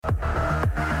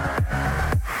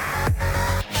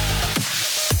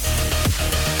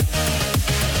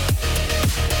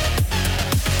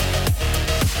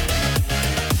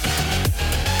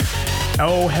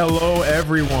Hello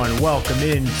everyone. Welcome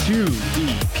into the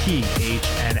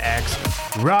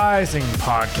PHNX Rising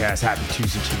Podcast. Happy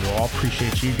Tuesday to you all.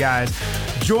 Appreciate you guys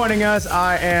joining us.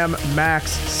 I am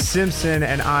Max Simpson,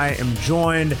 and I am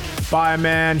joined by a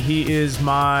man. He is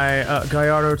my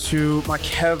Gallardo to my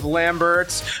Kev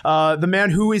Lambert, the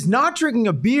man who is not drinking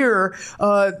a beer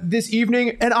this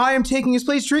evening, and I am taking his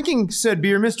place drinking said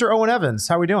beer, Mr. Owen Evans.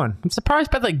 How are we doing? I'm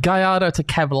surprised by the Gallardo to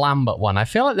Kev Lambert one. I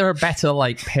feel like there are better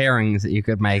pairings that you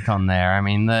could make on there. I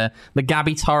mean, the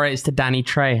Gabby Torres to Danny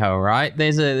Trejo, right?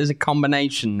 There's a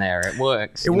combination there. It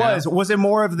works. Was it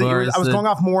more of the? I was going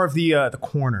off more of the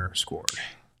corner scored.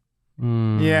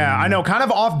 Yeah, I know, kind of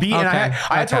offbeat, and I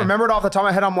had to remember it off the top of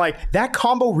my head. I'm like, that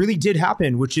combo really did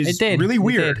happen, which is really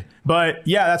weird. But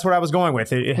yeah, that's what I was going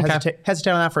with.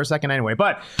 Hesitate on that for a second anyway.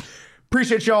 But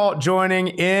appreciate y'all joining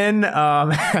in.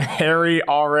 Harry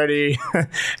already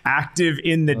active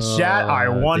in the chat. I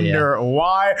wonder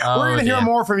why. We're going to hear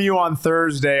more from you on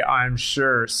Thursday, I'm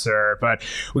sure, sir. But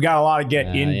we got a lot to get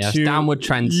into. Yes. Downward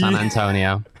trend, San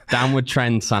Antonio. Downward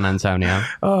trend, San Antonio.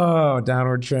 Oh,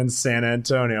 downward trend, San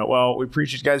Antonio. Well, we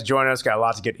appreciate you guys joining us. Got a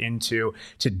lot to get into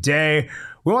today.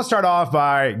 We want to start off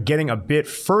by getting a bit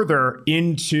further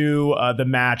into the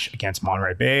match against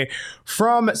Monterey Bay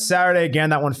from Saturday.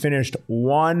 Again, that one finished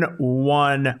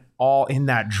 1-1, all in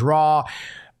that draw.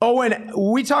 Owen,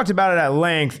 we talked about it at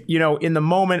length. You know, in the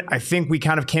moment, I think we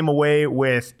kind of came away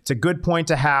with, it's a good point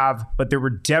to have, but there were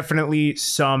definitely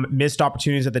some missed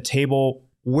opportunities at the table.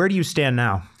 Where do you stand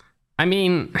now? I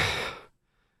mean,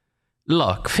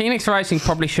 look, Phoenix Rising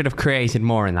probably should have created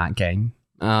more in that game.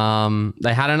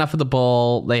 They had enough of the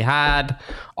ball. They had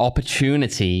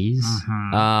opportunities.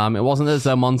 It wasn't as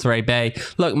though Monterey Bay...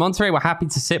 Look, Monterey were happy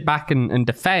to sit back and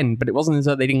defend, but it wasn't as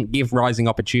though they didn't give Rising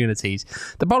opportunities.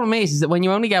 The problem is that when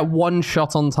you only get one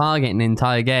shot on target in an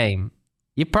entire game,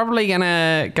 you're probably going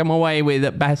to come away with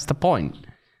at best a point.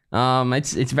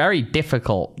 It's very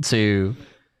difficult to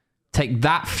take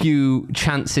that few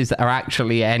chances that are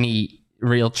actually any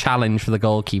real challenge for the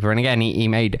goalkeeper. And again, he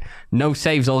made no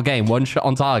saves all game, one shot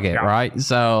on target, right?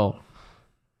 So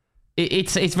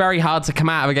it's very hard to come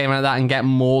out of a game like that and get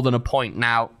more than a point.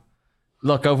 Now,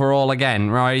 look, overall, again,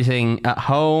 Rising at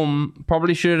home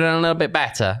probably should have done a little bit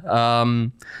better.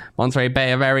 Monterey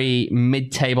Bay, a very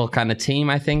mid-table kind of team,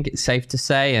 I think it's safe to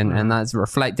say, and that's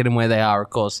reflected in where they are,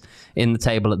 of course, in the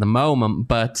table at the moment.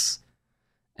 But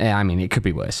yeah, I mean, it could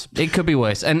be worse. It could be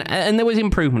worse. And there was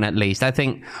improvement, at least. I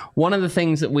think one of the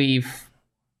things that we've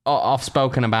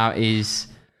oft-spoken about is,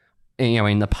 you know,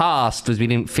 in the past, was we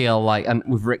didn't feel like, and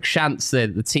with Rick Shantz,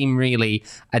 the team really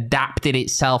adapted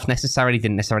itself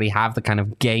didn't necessarily have the kind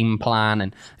of game plan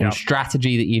and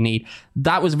strategy that you need.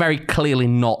 That was very clearly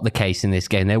not the case in this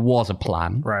game. There was a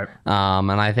plan. Right.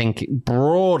 And I think,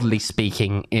 broadly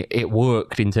speaking, it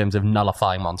worked in terms of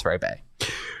nullifying Monterey Bay.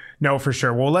 No, for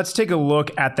sure. Well, let's take a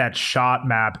look at that shot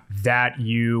map that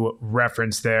you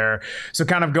referenced there. So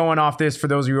kind of going off this, for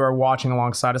those of you who are watching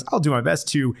alongside us, I'll do my best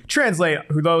to translate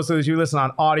for those of you who listen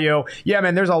on audio. Yeah,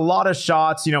 man, there's a lot of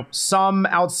shots, you know, some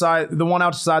outside, the one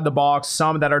outside the box,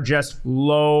 some that are just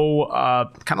low,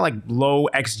 kind of like low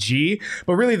XG.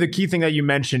 But really the key thing that you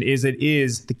mentioned is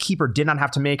the keeper did not have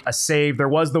to make a save. There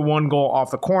was the one goal off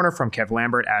the corner from Kev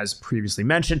Lambert, as previously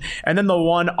mentioned. And then the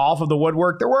one off of the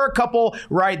woodwork. There were a couple,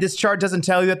 right? This chart doesn't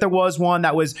tell you that there was one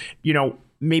that was, you know,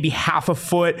 maybe half a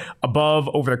foot above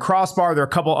over the crossbar. There are a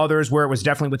couple others where it was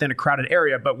definitely within a crowded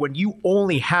area. But when you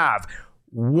only have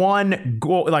one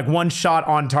goal, like one shot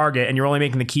on target, and you're only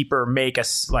making the keeper make a,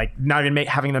 like, not even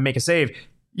having them make a save,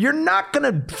 you're not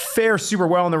going to fare super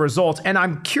well in the results. And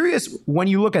I'm curious, when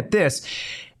you look at this,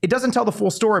 it doesn't tell the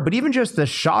full story, but even just the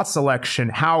shot selection,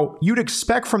 how you'd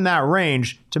expect from that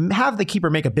range to have the keeper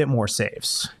make a bit more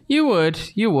saves. You would.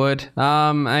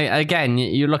 Again,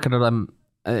 you look at them,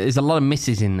 there's a lot of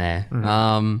misses in there.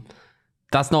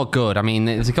 That's not good. I mean,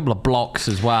 there's a couple of blocks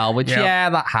as well, which,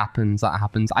 that happens.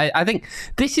 I think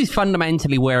this is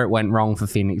fundamentally where it went wrong for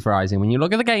Phoenix Rising. When you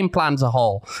look at the game plan as a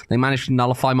whole, they managed to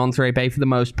nullify Monterey Bay for the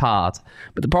most part.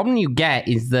 But the problem you get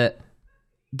is that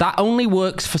only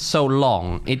works for so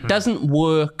long. It doesn't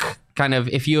work kind of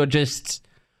if you're just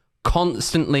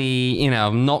constantly, you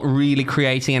know, not really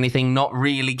creating anything, not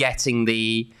really getting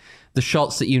the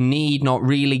shots that you need, not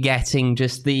really getting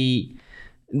just the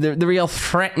real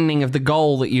threatening of the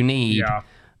goal that you need. Yeah.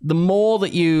 The more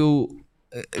that you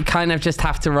kind of just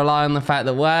have to rely on the fact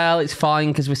that, well, it's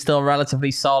fine because we're still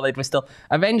relatively solid. We're still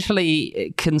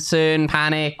eventually concern,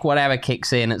 panic, whatever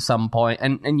kicks in at some point,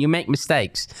 and you make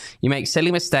mistakes. You make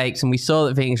silly mistakes, and we saw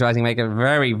that Phoenix Rising make a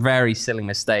very, very silly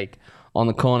mistake on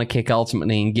the corner kick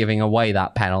ultimately in giving away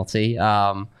that penalty.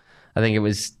 I think it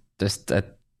was just a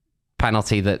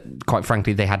penalty that, quite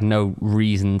frankly, they had no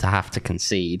reason to have to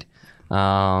concede.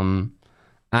 And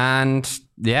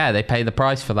yeah, they pay the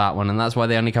price for that one, and that's why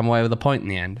they only come away with a point in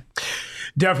the end.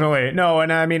 Definitely. No,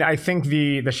 and I mean, I think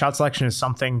the shot selection is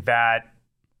something that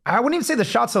I wouldn't even say the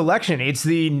shot selection. It's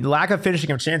the lack of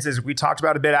finishing of chances. We talked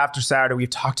about a bit after Saturday. We've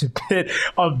talked a bit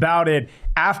about it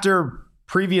after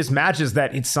previous matches,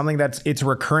 that it's something it's a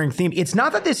recurring theme. It's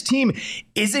not that this team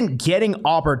isn't getting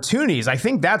opportunities. I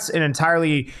think that's an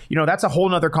entirely, that's a whole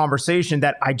nother conversation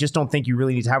that I just don't think you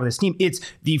really need to have with this team. It's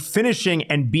the finishing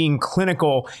and being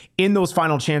clinical in those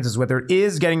final chances, whether it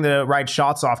is getting the right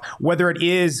shots off, whether it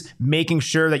is making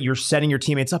sure that you're setting your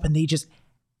teammates up, and they just,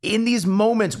 in these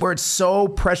moments where it's so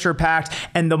pressure packed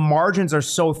and the margins are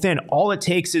so thin, all it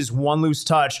takes is one loose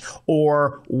touch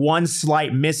or one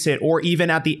slight miss hit, or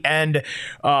even at the end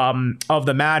of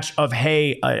the match of,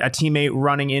 hey, a teammate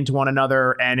running into one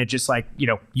another, and it just like,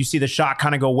 you see the shot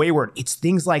kind of go wayward. It's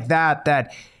things like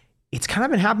that it's kind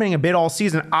of been happening a bit all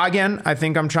season. Again, I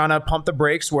think I'm trying to pump the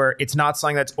brakes where it's not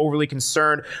something that's overly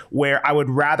concerned, where I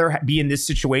would rather be in this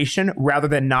situation rather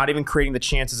than not even creating the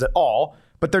chances at all.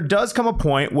 But there does come a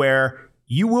point where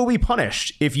you will be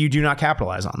punished if you do not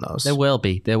capitalize on those. There will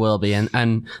be.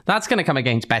 And that's going to come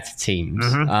against better teams.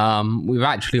 We've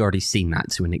actually already seen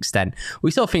that to an extent. We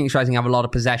saw Phoenix Rising have a lot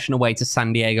of possession away to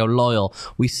San Diego Loyal.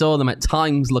 We saw them at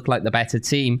times look like the better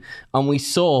team. And we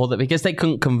saw that because they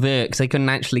couldn't convert, because they couldn't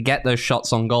actually get those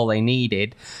shots on goal they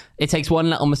needed, it takes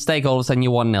one little mistake, all of a sudden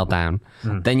you're 1-0 down.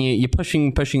 Then you're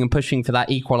pushing for that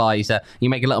equalizer. You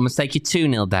make a little mistake, you're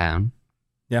 2-0 down.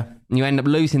 Yeah. And you end up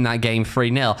losing that game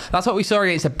 3-0. That's what we saw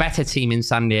against a better team in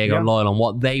San Diego Loyal, and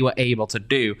what they were able to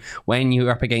do when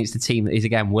you're up against a team that is,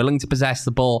 again, willing to possess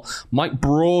the ball, might,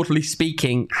 broadly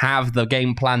speaking, have the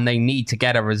game plan they need to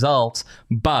get a result,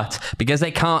 but because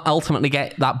they can't ultimately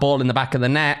get that ball in the back of the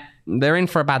net, they're in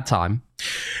for a bad time.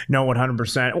 No,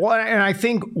 100%. Well, and I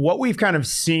think what we've kind of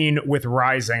seen with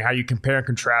Rising, how you compare and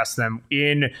contrast them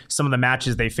in some of the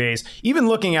matches they face, even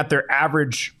looking at their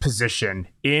average position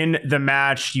in the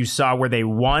match you saw where they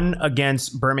won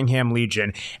against Birmingham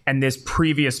Legion, and this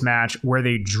previous match where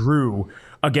they drew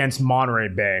against Monterey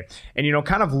Bay. And,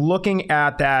 kind of looking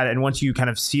at that, and once you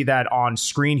kind of see that on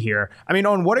screen here, I mean,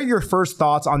 Owen, what are your first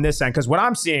thoughts on this end? Because what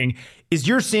I'm seeing is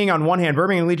you're seeing on one hand,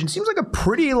 Birmingham Legion seems like a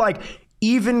pretty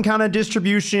even kind of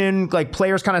distribution, like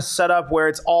players kind of set up where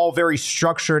it's all very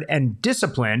structured and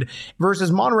disciplined,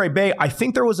 versus Monterey Bay. I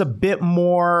think there's a bit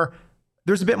more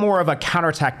of a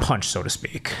counterattack punch, so to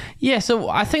speak. Yeah, so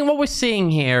I think what we're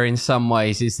seeing here in some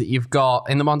ways is that you've got,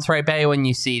 in the Monterey Bay, when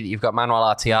you see that you've got Manuel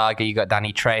Arteaga, you've got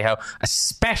Danny Trejo,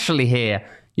 especially here,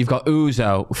 you've got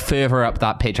Uzo further up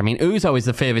that pitch. I mean, Uzo is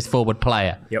the furthest forward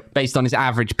player based on his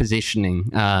average positioning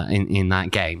in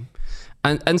that game.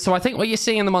 And so I think what you're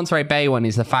seeing in the Monterey Bay one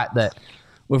is the fact that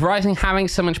with Rising having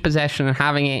so much possession and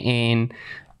having it in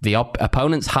the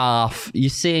opponent's half, you're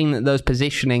seeing that those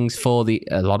positionings for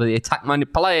a lot of the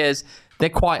attack-minded players, they're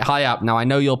quite high up. Now, I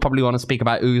know you'll probably want to speak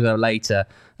about Uzo later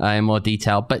in more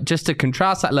detail, but just to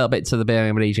contrast that a little bit to the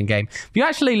Birmingham Legion game, if you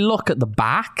actually look at the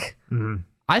back,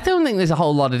 I don't think there's a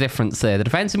whole lot of difference there. The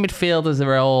defensive midfielders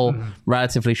are all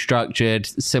relatively structured,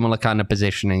 similar kind of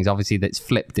positionings. Obviously, that's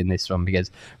flipped in this one because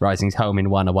Rising's home in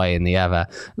one, away in the other.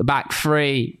 The back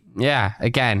three,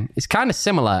 again, it's kind of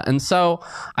similar. And so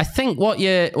I think what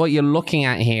you're looking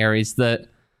at here is that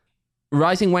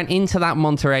Rising went into that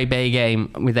Monterey Bay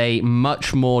game with a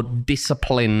much more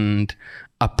disciplined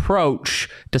approach,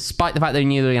 despite the fact they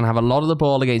knew they were going to have a lot of the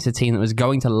ball against a team that was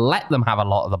going to let them have a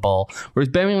lot of the ball, whereas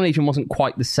Birmingham Legion wasn't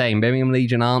quite the same. Birmingham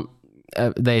Legion aren't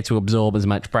there to absorb as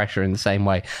much pressure in the same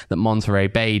way that Monterey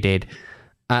Bay did.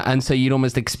 And so you'd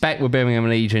almost expect with Birmingham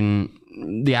Legion,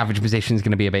 the average position is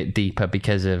going to be a bit deeper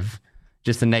because of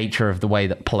just the nature of the way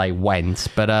that play went.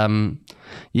 But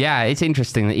it's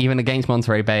interesting that even against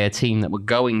Monterey Bay, a team that were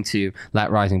going to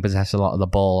let Rising possess a lot of the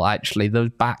ball, actually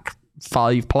those back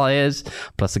 5 players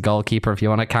plus the goalkeeper, if you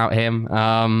want to count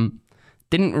him,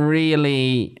 didn't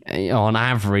really, on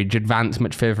average, advance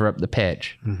much further up the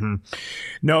pitch.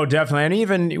 No, definitely. And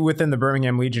even within the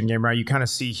Birmingham Legion game, right, you kind of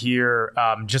see here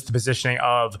just the positioning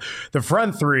of the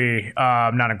front three,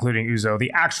 not including Uzo, the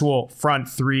actual front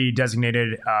 3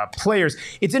 designated players.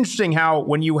 It's interesting how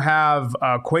when you have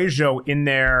Queijo in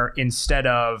there instead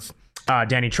of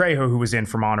Danny Trejo, who was in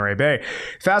for Monterey Bay.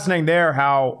 Fascinating there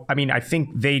how, I think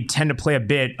they tend to play a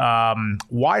bit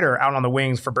wider out on the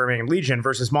wings for Birmingham Legion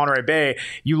versus Monterey Bay.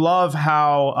 You love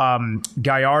how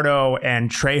Gallardo and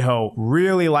Trejo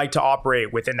really like to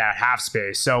operate within that half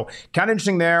space. So kind of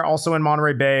interesting there. Also in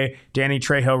Monterey Bay, Danny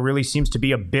Trejo really seems to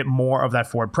be a bit more of that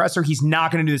forward presser. He's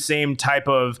not going to do the same type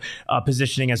of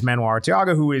positioning as Manuel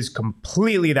Arteaga, who is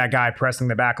completely that guy pressing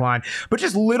the back line, but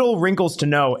just little wrinkles to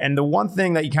note. And the one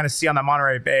thing that you kind of see on that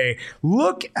Monterey Bay,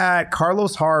 look at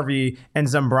Carlos Harvey and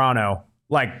Zambrano.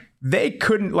 They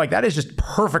couldn't, that is just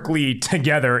perfectly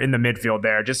together in the midfield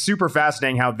there. Just super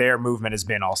fascinating how their movement has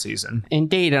been all season.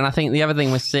 Indeed. And I think the other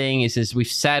thing we're seeing is, as we've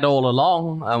said all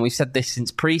along, and we've said this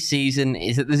since preseason,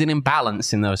 is that there's an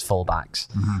imbalance in those fullbacks.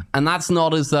 Mm-hmm. And that's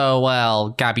not as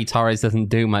though, Gabby Torres doesn't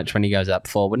do much when he goes up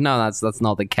forward. No, that's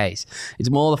not the case.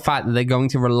 It's more the fact that they're going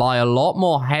to rely a lot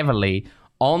more heavily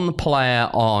on the player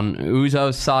on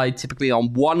Uzo's side, typically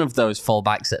on one of those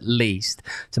fullbacks at least,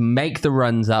 to make the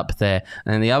runs up there.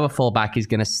 And then the other fullback is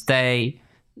going to stay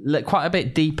quite a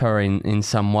bit deeper in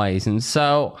some ways. And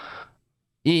so,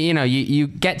 you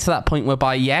get to that point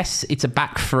whereby, yes, it's a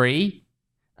back three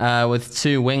with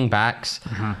two wing backs,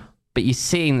 but you're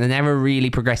seeing they're never really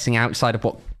progressing outside of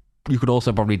what you could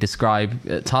also probably describe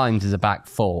at times as a back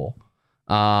four.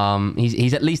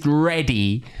 He's at least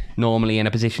ready, normally in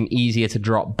a position easier to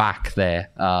drop back there.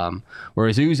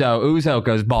 Whereas Uzo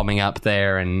goes bombing up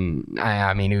there, and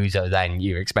Uzo, then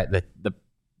you expect the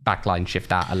backline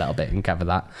shift out a little bit and cover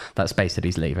that space that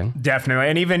he's leaving. Definitely.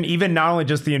 And even not only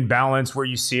just the imbalance where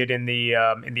you see it in the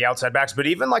outside backs, but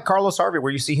even like Carlos Harvey,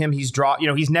 where you see him, he's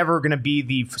never going to be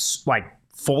the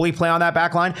fully play on that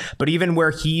back line, but even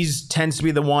where he's tends to be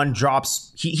the one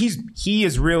drops, he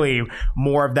is really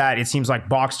more of that. It seems like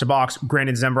box to box.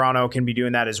 Granted, Zambrano can be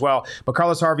doing that as well, but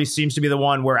Carlos Harvey seems to be the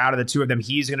one where out of the two of them,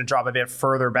 he's going to drop a bit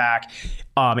further back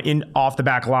in off the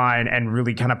back line and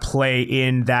really kind of play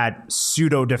in that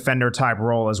pseudo defender type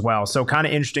role as well. So kind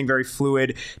of interesting, very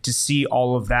fluid to see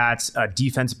all of that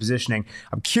defensive positioning.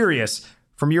 I'm curious,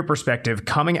 from your perspective,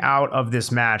 coming out of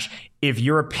this match, if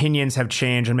your opinions have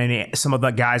changed on maybe some of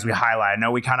the guys we highlight. I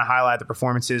know we kind of highlight the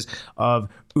performances of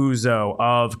Uzo,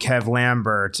 of Kev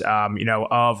Lambert,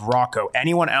 of Rocco.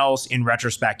 Anyone else in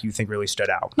retrospect you think really stood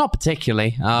out? Not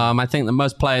particularly. I think that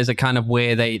most players are kind of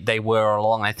where they were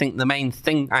along. I think the main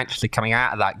thing actually coming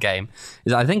out of that game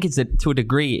is I think it's to a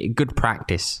degree good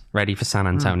practice ready for San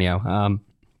Antonio.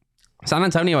 San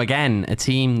Antonio, again, a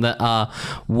team that are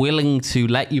willing to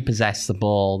let you possess the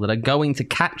ball, that are going to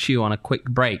catch you on a quick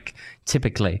break,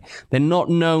 typically. They're not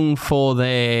known for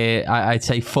their, I'd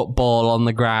say, football on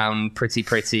the ground, pretty,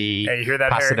 hey, you hear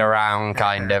that, pass Harry? It around,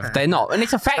 kind of. They're not. And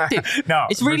it's effective. No,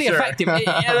 it's really effective. In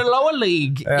a lower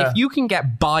league, if you can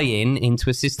get buy-in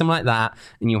into a system like that,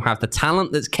 and you have the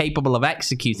talent that's capable of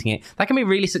executing it, that can be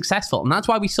really successful. And that's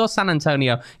why we saw San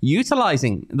Antonio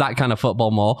utilizing that kind of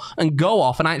football more and go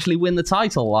off and actually win the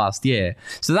title last year.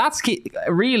 So that's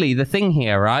really the thing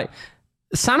here, right?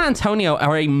 San Antonio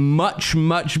are a much,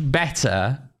 much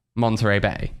better Monterey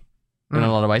Bay in a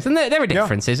lot of ways. And there are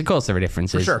differences. Of course, there are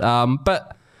differences. For sure.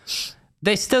 But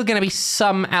there's still going to be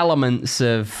some elements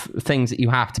of things that you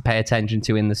have to pay attention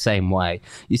to in the same way.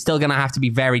 You're still going to have to be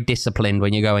very disciplined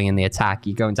when you're going in the attack.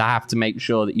 You're going to have to make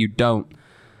sure that you don't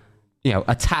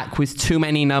attack with too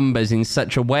many numbers in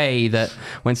such a way that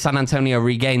when San Antonio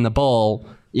regain the ball,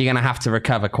 you're going to have to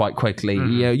recover quite quickly.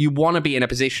 You want to be in a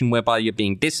position whereby you're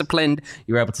being disciplined,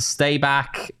 you're able to stay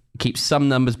back, keep some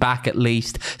numbers back at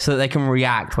least, so that they can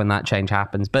react when that change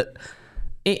happens. But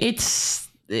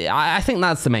I think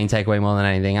that's the main takeaway more than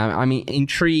anything. I'm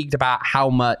intrigued about how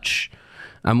much,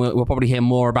 and we'll probably hear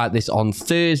more about this on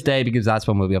Thursday, because that's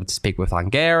when we'll be able to speak with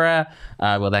Angera.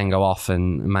 We'll then go off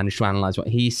and manage to analyze what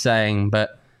he's saying.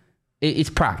 But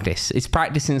it's practice. It's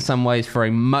practice in some ways for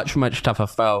a much, much tougher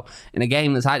foe in a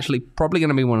game that's actually probably going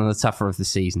to be one of the tougher of the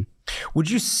season. Would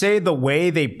you say the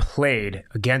way they played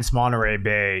against Monterey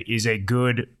Bay is a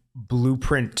good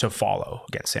blueprint to follow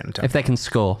against San Antonio? If they can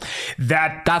score.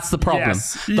 That's the problem.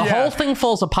 Yes. The whole thing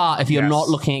falls apart if you're not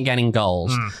looking at getting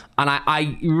goals. And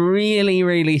I really,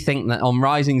 really think that on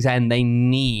Rising's end, they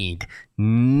need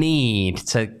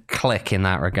to click in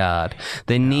that regard.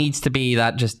 There needs to be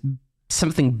that just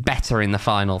something better in the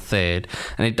final third.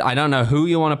 And I don't know who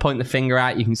you want to point the finger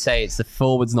at. You can say it's the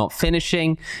forwards not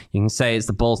finishing. You can say it's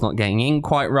the ball's not getting in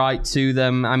quite right to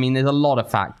them. I mean, there's a lot of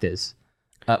factors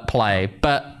at play.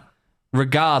 But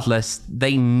regardless,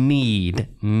 they need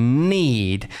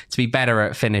to be better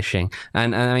at finishing.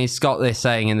 And I mean, Scott is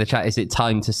saying in the chat, is it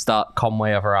time to start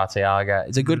Conway over Arteaga?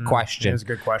 It's a good question. It's a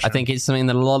good question. I think it's something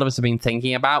that a lot of us have been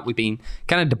thinking about. We've been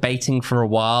kind of debating for a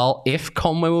while if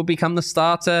Conway will become the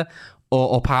starter,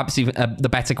 or perhaps even the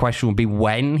better question would be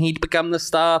when he'd become the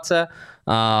starter.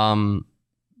 But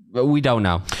we don't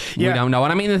know. We don't know.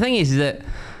 And I mean, the thing is that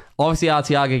obviously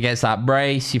Arteaga gets that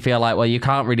brace. You feel like, well, you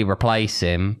can't really replace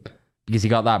him because he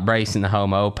got that brace in the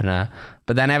home opener.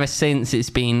 But then ever since, it's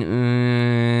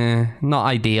been not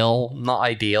ideal.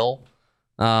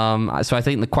 So I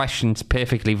think the question's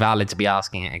perfectly valid to be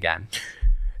asking it again.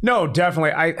 No,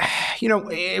 definitely.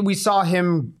 We saw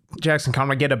him, Jackson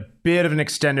Conway, get a bit of an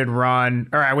extended run,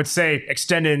 or I would say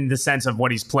extended in the sense of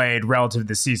what he's played relative to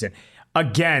the season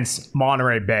against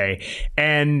Monterey Bay.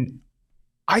 And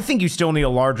I think you still need a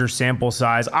larger sample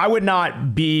size. I would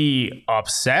not be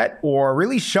upset or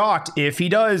really shocked if he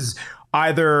does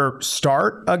either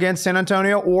start against San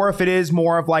Antonio, or if it is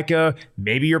more of like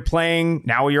maybe you're playing,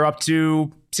 now you're up to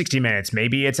 60 minutes.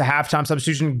 Maybe it's a halftime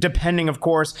substitution, depending, of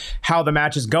course, how the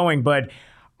match is going. But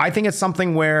I think it's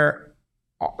something where,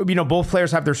 both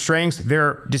players have their strengths.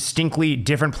 They're distinctly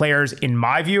different players, in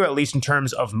my view, at least in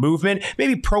terms of movement,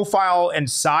 maybe profile and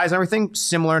size and everything,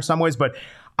 similar in some ways. But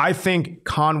I think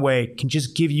Conway can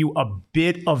just give you a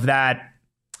bit of that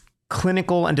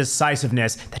clinical and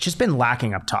decisiveness that's just been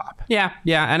lacking up top. Yeah.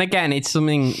 And again, it's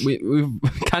something we've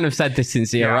kind of said this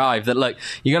since he arrived, that look,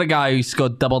 you got a guy who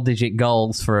scored double-digit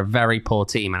goals for a very poor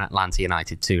team in Atlanta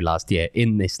United 2 last year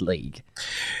in this league.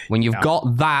 When you've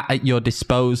got that at your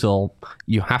disposal,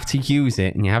 you have to use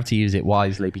it, and you have to use it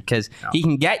wisely, because he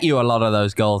can get you a lot of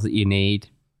those goals that you need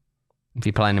if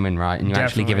you're playing him in right, and you're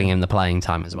actually giving him the playing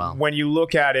time as well. When you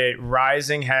look at it,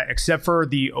 Rising, except for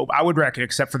the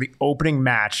opening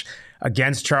match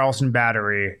against Charleston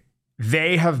Battery,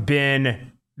 they have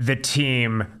been the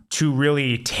team to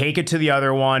really take it to the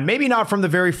other one. Maybe not from the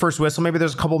very first whistle. Maybe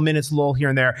there's a couple minutes lull here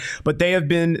and there, but they have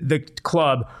been the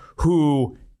club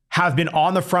who have been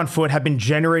on the front foot, have been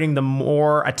generating the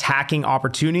more attacking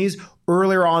opportunities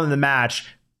earlier on in the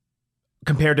match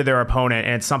compared to their opponent.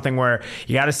 And it's something where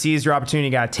you got to seize your opportunity.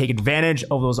 You got to take advantage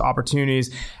of those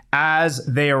opportunities as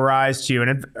they arise to you.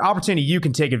 And an opportunity you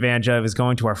can take advantage of is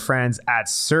going to our friends at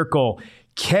Circle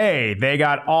K. They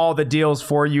got all the deals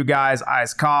for you guys.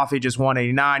 Iced coffee, just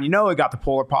 $1.89. We got the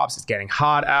Polar Pops. It's getting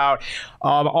hot out.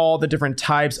 All the different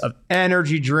types of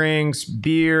energy drinks,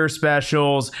 beer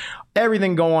specials,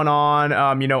 everything going on.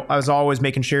 As always,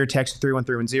 making sure you text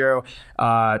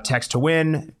 31310, text to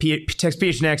win, text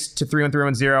PHNX to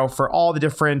 31310 for all the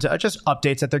different just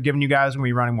updates that they're giving you guys. When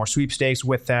we're running more sweepstakes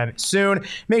with them soon.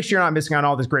 Make sure you're not missing out on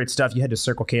all this great stuff. You head to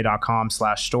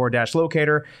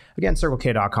circlek.com/store-locator. Again,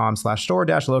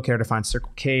 circlek.com/store-locator to find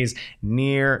Circle K's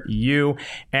near you.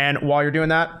 And while you're doing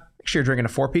that, make sure you're drinking a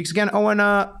Four Peaks again. Oh, and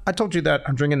I told you that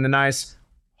I'm drinking the nice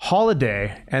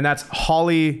Holiday, and that's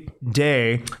Holly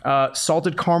Day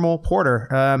salted caramel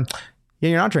porter.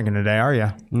 You're not drinking today, are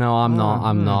you? No, I'm not.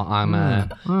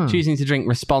 I'm choosing to drink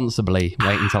responsibly.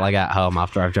 Wait until I get home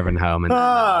after I've driven home. And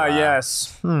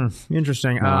yes.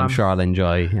 Interesting. Well, I'm sure I'll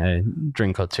enjoy a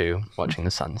drink or two watching the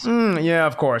Suns. Yeah,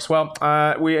 of course. Well,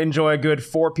 we enjoy a good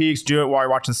Four Peaks. Do it while you're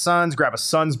watching the Suns. Grab a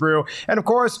Suns brew. And of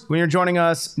course, when you're joining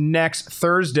us next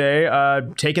Thursday,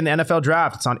 taking the NFL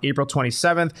draft, it's on April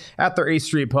 27th at their 8th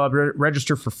Street Pub.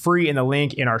 Register for free in the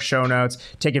link in our show notes.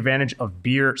 Take advantage of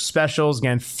beer specials.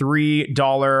 Again, $3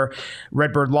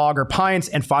 Redbird Lager pints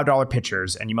and $5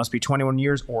 pitchers, and you must be 21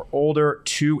 years or older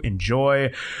to enjoy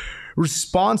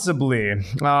responsibly.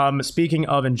 Speaking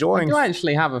of enjoying, I do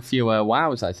actually have a few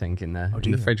wows, I think, in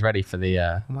the fridge, ready for the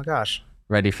oh my gosh,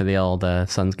 ready for the old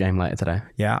Suns game later today.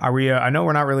 Yeah, are we? I know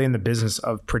we're not really in the business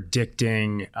of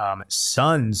predicting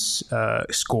Suns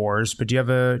scores, but do you have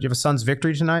a Suns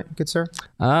victory tonight, good sir?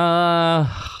 I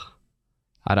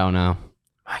don't know.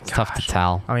 It's tough to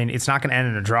tell. I mean, it's not going to end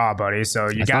in a draw, buddy. So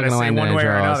you got to say one way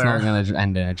or another. It's not going to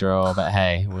end in a draw, but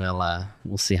hey,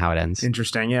 we'll see how it ends.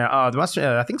 Interesting. Yeah. I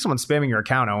think someone's spamming your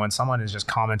account, Owen. Someone is just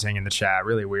commenting in the chat.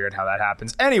 Really weird how that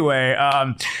happens. Anyway,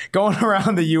 going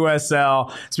around the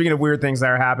USL. Speaking of weird things that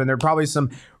are happening, there are probably some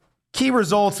key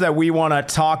results that we want to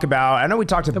talk about. I know we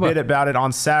talked a bit about it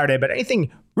on Saturday, but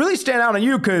anything really stand out on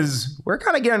you? Because we're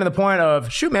kind of getting to the point of,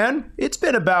 shoot, man, it's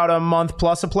been about a month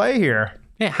plus of play here.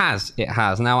 It has.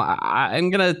 Now, I'm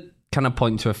going to kind of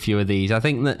point to a few of these. I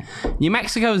think that New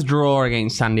Mexico's draw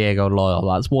against San Diego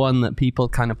Loyal, that's one that people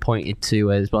kind of pointed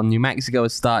to as, well, New Mexico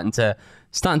is starting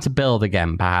to build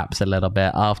again, perhaps a little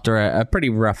bit after a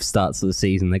pretty rough start to the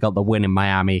season. They got the win in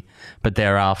Miami, but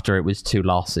thereafter it was 2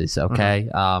 losses, okay?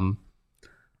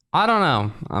 I don't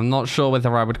know. I'm not sure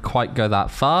whether I would quite go that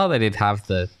far. They did have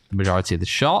the majority of the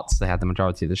shots. They had the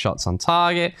majority of the shots on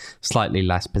target. Slightly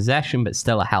less possession, but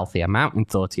still a healthy amount in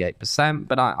 38%.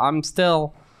 But I'm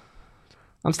still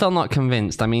not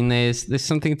convinced. I mean, there's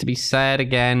something to be said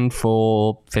again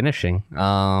for finishing.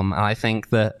 And I think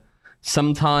that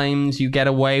sometimes you get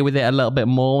away with it a little bit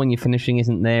more when your finishing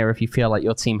isn't there if you feel like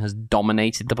your team has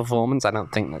dominated the performance. I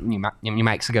don't think that New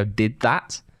Mexico did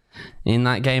that in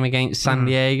that game against San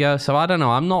Diego. So I don't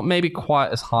know. I'm not maybe quite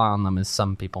as high on them as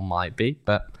some people might be,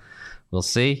 but we'll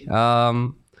see.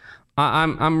 I'm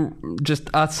just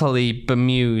utterly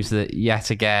bemused that yet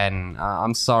again,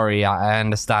 I'm sorry, I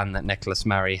understand that Nicholas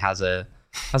Murray has a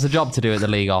job to do at the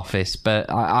league office,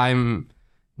 but I'm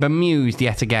bemused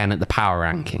yet again at the power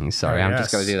rankings. Sorry, I'm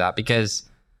just going to do that because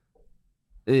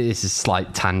this is a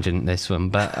slight tangent, this one,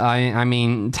 but I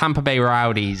mean, Tampa Bay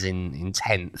Rowdies in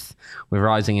 10th, with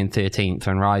Rising in 13th,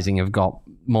 and Rising have got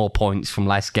more points from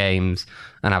less games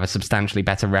and have a substantially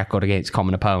better record against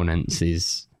common opponents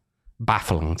is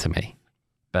baffling to me.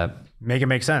 But make it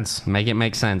make sense. Make it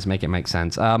make sense.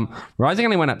 Rising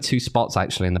only went up 2 spots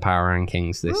actually in the power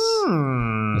rankings this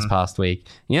past week.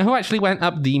 You know who actually went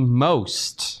up the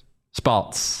most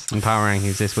spots in power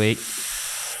rankings this week?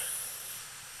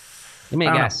 Give me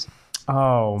a guess.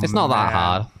 Oh, it's not that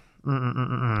hard.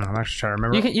 I'm actually trying to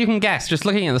remember. You can guess. Just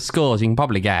looking at the scores, you can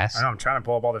probably guess. I know, I'm trying to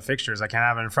pull up all the fixtures. I can't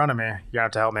have it in front of me. You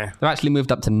have to help me. They've actually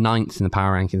moved up to 9th in the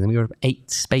power rankings, and we were up 8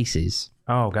 spaces.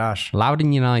 Oh, gosh.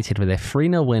 Loudoun United with a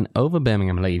 3-0 win over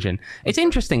Birmingham Legion. It's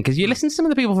interesting because you listen to some of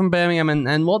the people from Birmingham,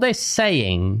 and what they're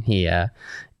saying here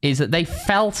is that they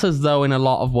felt as though in a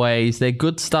lot of ways their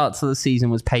good start to the season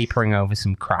was papering over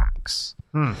some cracks.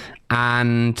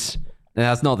 And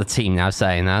that's not the team now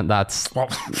saying that. That's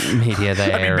media there.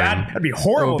 That'd be bad. That'd be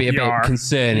horrible. It would be a bit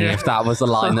concerning if that was the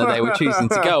line that they were choosing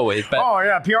to go with. But,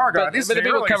 PR guy. But the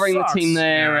people covering the team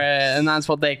there, and that's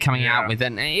what they're coming out with.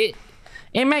 And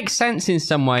it makes sense in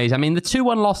some ways. I mean, the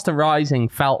 2-1 loss to Rising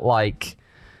felt like,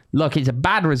 look, it's a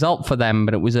bad result for them,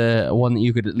 but it was one that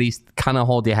you could at least kind of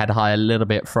hold your head high a little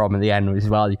bit from at the end as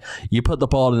well. You put the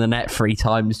ball in the net 3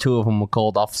 times, 2 of them were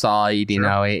called offside. You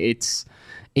know, it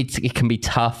can be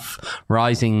tough.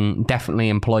 Rising definitely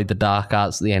employed the dark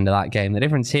arts at the end of that game. The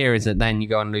difference here is that then you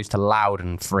go and lose to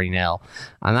Loudoun 3-0.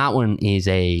 And that one is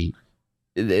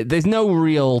there's no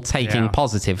real taking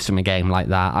positives from a game like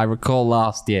that. I recall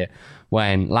last year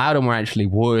when Loudoun were actually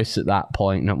worse at that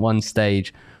point, and at one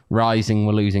stage Rising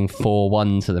were losing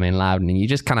 4-1 to them in Loudoun, and you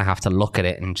just kind of have to look at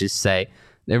it and just say,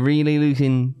 they're really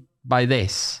losing by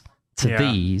this to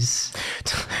these.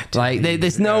 Like,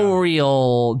 there's no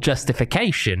real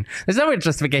justification. There's no real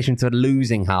justification to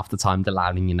losing half the time to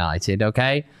Loudoun United,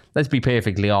 okay? Let's be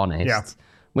perfectly honest. Yeah.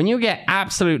 When you get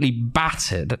absolutely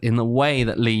battered in the way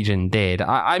that Legion did,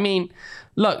 I mean,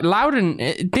 look, Loudoun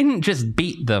didn't just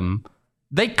beat them,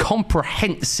 they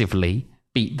comprehensively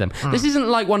beat them. This isn't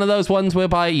like one of those ones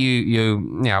whereby you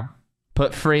know,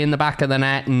 put 3 in the back of the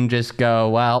net and just go,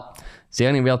 well, it's the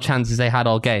only real chances they had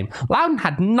all game. Loudoun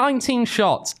had 19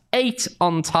 shots, 8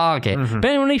 on target.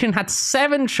 Birmingham Legion had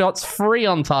 7 shots, 3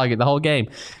 on target the whole game.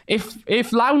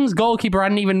 If Loudoun's goalkeeper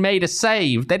hadn't even made a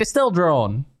save, they'd have still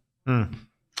drawn.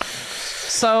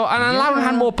 So, and Loudoun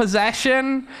had more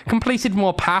possession, completed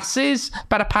more passes,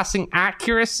 better passing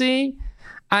accuracy.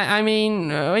 I mean,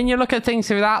 when you look at things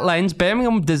through that lens,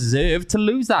 Birmingham deserved to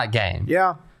lose that game.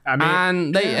 Yeah. I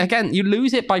mean, and again, you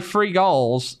lose it by 3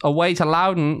 goals away to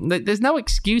Loudoun. There's no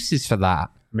excuses for that.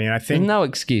 I mean, I think no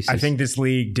excuses. I think this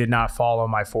league did not follow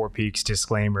my Four Peaks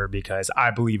disclaimer because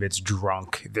I believe it's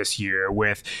drunk this year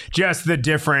with just the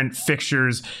different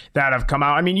fixtures that have come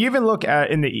out. I mean, you even look at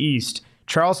in the East,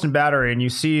 Charleston Battery, and you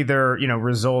see their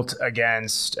result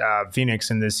against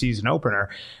Phoenix in the season opener.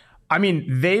 I mean,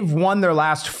 they've won their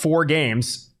last 4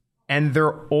 games, and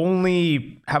they're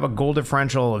only have a goal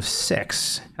differential of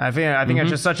 6. I think it's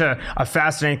just such a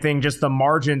fascinating thing. Just the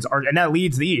margins are, and that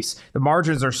leads the East. The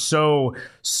margins are so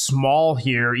small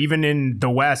here, even in the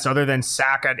West, other than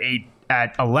SAC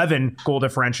at 11 goal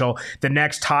differential. The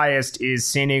next highest is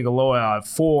San Diego Loa at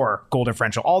 4 goal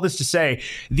differential. All this to say,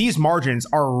 these margins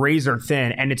are razor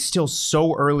thin, and it's still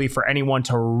so early for anyone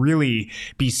to really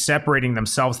be separating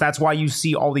themselves. That's why you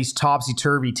see all these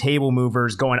topsy-turvy table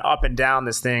movers going up and down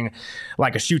this thing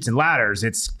like a chutes and ladders.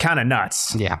 It's kind of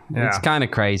nuts. Yeah, it's kind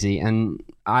of crazy. And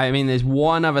I mean, there's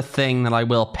one other thing that I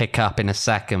will pick up in a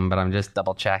second, but I'm just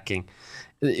double checking.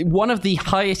 One of the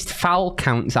highest foul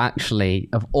counts, actually,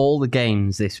 of all the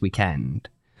games this weekend.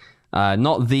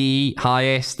 Not the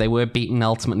highest. They were beaten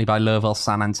ultimately by Louisville,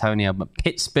 San Antonio, but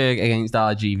Pittsburgh against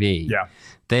RGV. Yeah.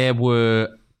 There were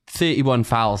 31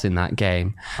 fouls in that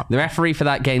game. The referee for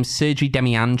that game, Sergei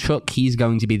Demianchuk, he's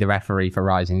going to be the referee for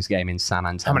Rising's game in San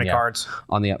Antonio. How many cards?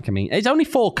 On the upcoming... It's only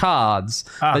 4 cards.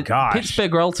 Oh, gosh.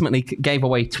 Pittsburgh ultimately gave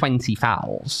away 20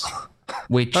 fouls,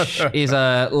 which is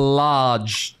a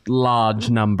large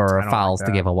number of fouls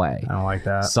to give away. I don't like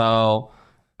that. So,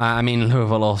 I mean,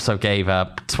 Louisville also gave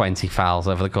up 20 fouls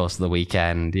over the course of the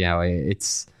weekend. You know,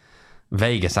 it's...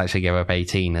 Vegas actually gave up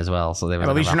 18 as well, so they were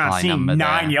at least you're not seeing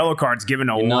 9 yellow cards given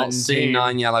to one team. You're not seeing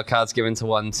 9 yellow cards given to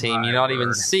one team. You're not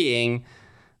even seeing,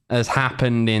 as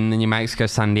happened in the New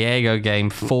Mexico-San Diego game,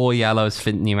 4 yellows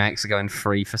for New Mexico and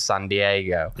 3 for San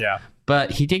Diego. Yeah.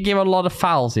 But he did give a lot of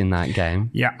fouls in that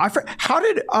game. Yeah, I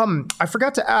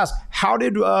forgot to ask, how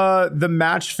did the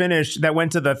match finish that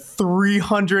went to the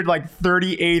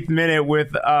 338th minute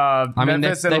with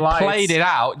Memphis and Lights? They played it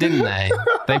out, didn't they?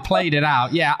 They played it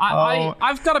out. Yeah,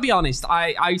 I've got to be honest.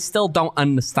 I still don't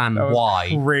understand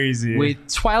why. Crazy.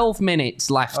 With 12 minutes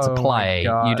left to play,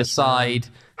 you decide...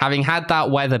 Having had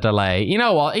that weather delay, you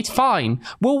know what? It's fine.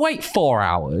 We'll wait 4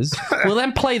 hours. We'll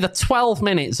then play the 12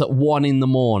 minutes at 1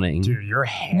 a.m. Dude, your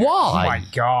hand. Why? Oh my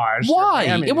gosh. Why?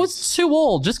 It was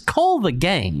 2-2. Just call the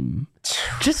game.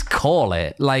 Just call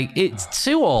it. Like, it's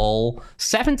 2-2,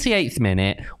 78th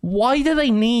minute. Why do they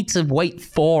need to wait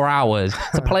 4 hours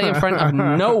to play in front of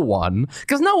no one?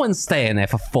 Because no one's staying there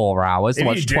for 4 hours to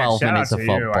watch 12 minutes of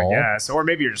football. I guess. Or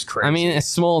maybe you're just crazy. I mean, a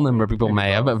small number of people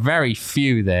may have, but very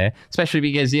few there. Especially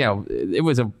because, you know, it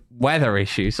was a weather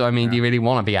issue. So, I mean, do you really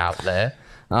want to be out there?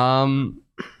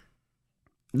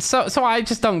 So I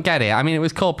just don't get it. I mean, it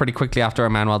was called pretty quickly after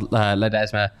Emmanuel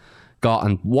Ledesma got,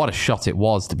 and what a shot it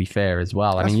was, to be fair, as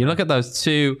well. I mean, you look at those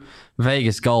 2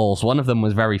 Vegas goals. One of them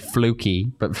was very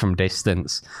fluky, but from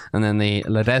distance. And then the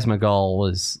Ledesma goal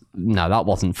was, no, that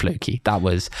wasn't fluky. That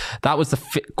was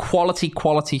the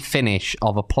quality finish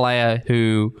of a player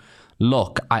who,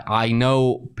 look, I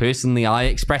know personally I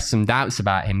expressed some doubts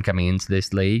about him coming into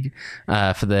this league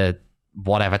for the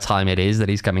whatever time it is that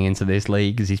he's coming into this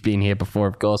league, because he's been here before,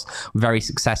 of course, very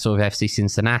successful with FC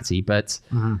Cincinnati. But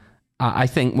I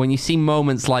think when you see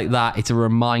moments like that, it's a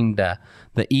reminder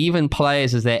that even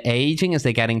players, as they're aging, as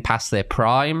they're getting past their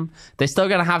prime, they're still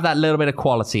going to have that little bit of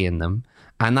quality in them.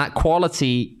 And that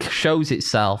quality shows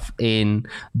itself in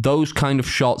those kind of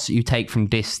shots that you take from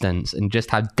distance and just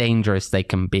how dangerous they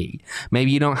can be. Maybe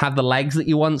you don't have the legs that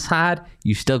you once had,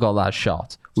 you still got that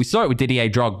shot. We saw it with Didier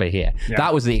Drogba here. Yeah.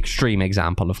 That was the extreme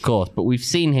example, of course, but we've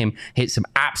seen him hit some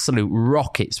absolute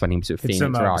rockets when he was with Phoenix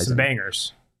Rising. Some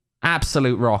bangers.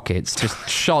 Absolute rockets, just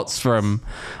shots from...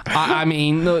 I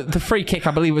mean, the free kick,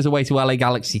 I believe, was away to LA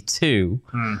Galaxy 2.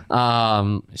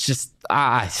 It's just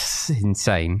it's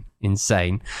insane.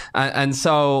 And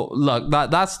so, look,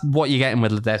 that's what you're getting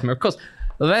with Ledesma. Of course,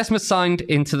 Ledesma signed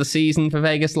into the season for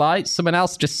Vegas Lights. Someone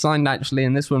else just signed, actually,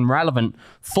 in this one, relevant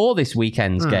for this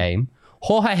weekend's game.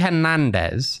 Jorge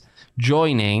Hernandez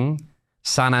joining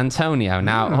San Antonio.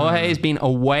 Now, Jorge has been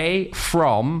away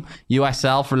from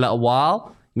USL for a little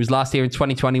while. He was last year in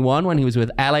 2021 when he was with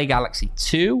LA Galaxy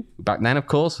 2. Back then, of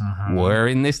course, were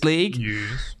in this league.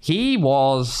 Yes. He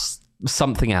was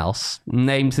something else.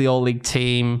 Named to the All-League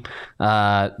team.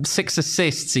 6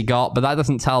 assists he got, but that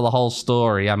doesn't tell the whole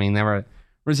story. I mean, they were a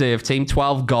reserve team,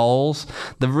 12 goals.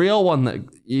 The real one that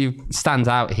stands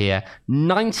out here,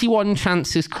 91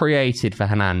 chances created for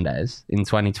Hernandez in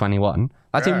 2021.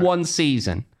 That's in one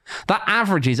season. That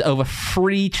averages over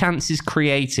 3 chances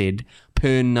created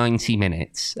per 90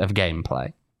 minutes of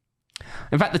gameplay.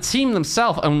 In fact, the team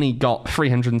themselves only got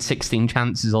 316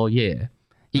 chances all year.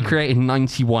 He created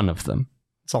 91 of them.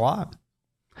 It's a lot.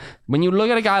 When you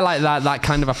look at a guy like that, that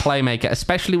kind of a playmaker,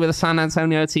 especially with a San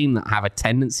Antonio team that have a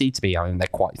tendency to be, I mean, they're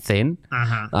quite thin.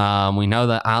 We know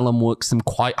that Allen works them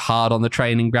quite hard on the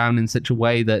training ground in such a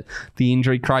way that the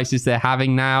injury crisis they're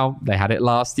having now, they had it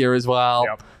last year as well.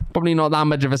 Yep. Probably not that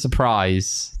much of a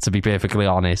surprise, to be perfectly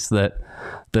honest, that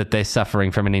they're suffering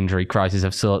from an injury crisis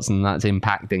of sorts, and that's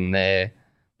impacting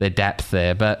their depth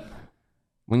there. But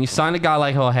when you sign a guy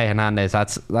like Jorge Hernandez,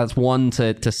 that's one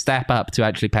to step up, to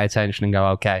actually pay attention and go,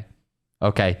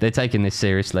 okay, they're taking this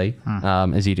seriously,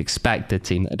 as you'd expect a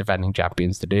team that are defending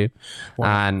champions to do.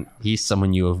 Wow. And he's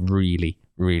someone you have really,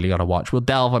 really got to watch. We'll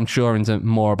delve, I'm sure, into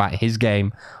more about his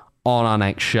game on our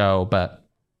next show, but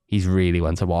he's really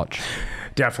one to watch.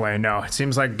 Definitely. No, it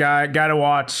seems like guy to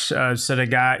watch. He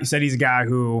said he's a guy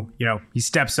who, he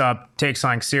steps up, takes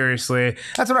something seriously.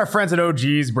 That's what our friends at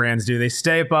OG's brands do. They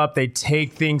step up, they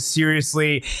take things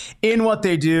seriously in what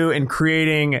they do, in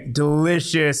creating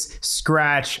delicious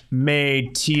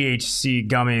scratch-made THC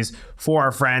gummies for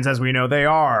our friends. As we know, they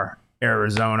are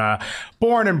Arizona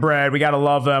born and bred. We got to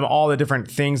love them, all the different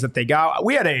things that they got.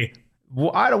 We had a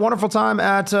Well, I had a wonderful time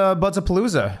at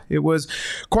Budsapalooza. It was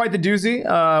quite the doozy.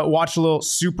 Watched a little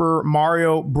Super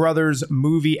Mario Brothers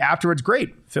movie afterwards.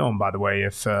 Great film, by the way,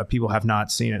 if people have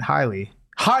not seen it.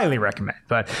 Highly recommend.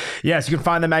 But yes, you can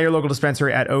find them at your local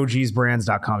dispensary at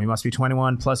ogsbrands.com. You must be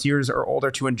 21 plus years or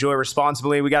older to enjoy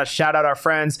responsibly. We got to shout out our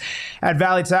friends at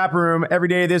Valley Tap Room every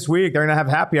day this week. They're going to have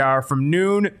happy hour from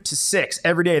noon to 6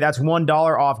 every day. That's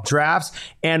 $1 off drafts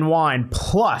and wine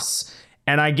plus.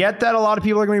 And I get that a lot of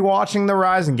people are going to be watching the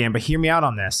Rising game, but hear me out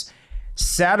on this.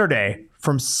 Saturday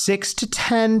from 6 to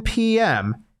 10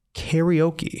 p.m.,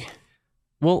 karaoke.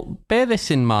 Well, bear this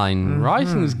in mind.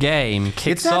 Rising's game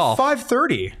kicks off. It's at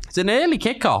 5:30. It's an early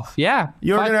kickoff, yeah.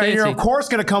 You're of course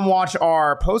going to come watch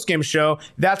our post-game show.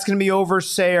 That's going to be over,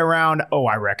 say, around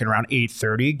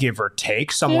 8:30, give or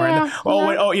take, somewhere in the...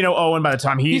 Owen, by the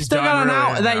time he's still done... got an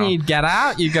really, hour, then you get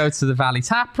out, you go to the Valley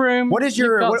Tap Room. What is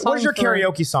your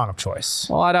karaoke song of choice?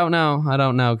 Well, I don't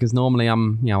know, because normally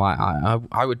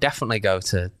I would definitely go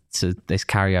to this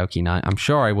karaoke night. I'm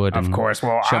sure I would. Of course.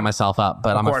 Well, show myself up,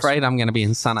 but I'm afraid I'm going to be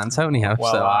in San Antonio.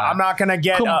 Well, so I'm not going to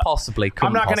get.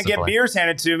 I'm not going to get beers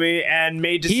handed to me and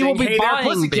made to he sing will be "Hey There, buying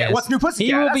Pussycat." beers. What's new, Pussycat?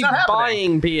 He will That's be not happening.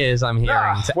 buying beers. I'm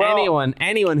hearing to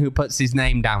anyone who puts his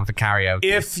name down for karaoke.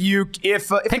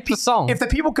 If pick the song, if the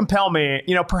people compel me,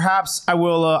 perhaps I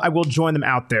will join them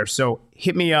out there. So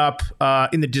hit me up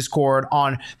in the Discord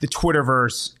on the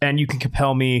Twitterverse, and you can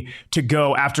compel me to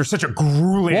go after such a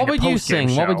grueling. What would you sing?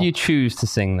 Show. What would you choose to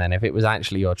sing then if it was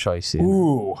actually your choice?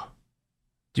 Ooh,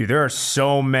 dude, there are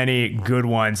so many good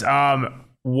ones.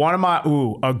 One of my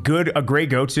a great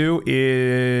go-to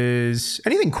is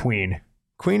anything Queen.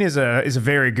 Queen is a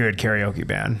very good karaoke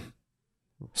band.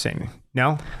 Singing.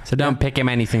 No? So don't pick him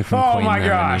anything from Queen my then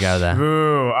gosh. when you go there.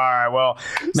 Ooh, all right, well.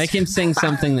 Make him sing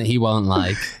something that he won't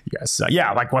like. Yes,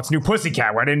 like What's New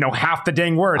Pussycat, where I didn't know half the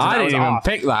dang words. I didn't even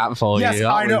pick that for you. Yes,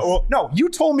 I know. Well, no, you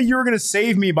told me you were going to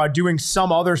save me by doing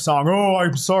some other song. Oh,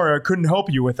 I'm sorry, I couldn't help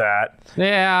you with that.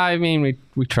 Yeah, I mean,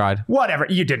 we tried. Whatever,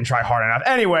 you didn't try hard enough.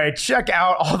 Anyway, check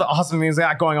out all the awesome things they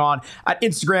got going on at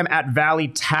Instagram at Valley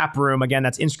Tap Room. Again,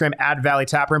 that's Instagram at Valley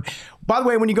Tap Room. By the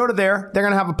way, when you go to there, they're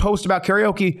going to have a post about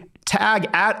karaoke. Tag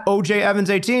at OJ Evans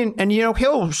 18, and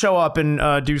he'll show up and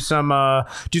do some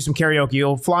karaoke.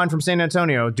 He'll fly in from San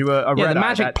Antonio, do a the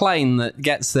magic plane that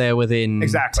gets there within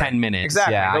 10 minutes.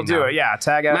 Exactly, yeah, he'll do it. Yeah,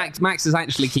 tag at Max is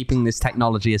actually keeping this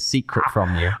technology a secret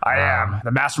from you. I am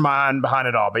the mastermind behind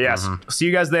it all. But yes, see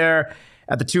you guys there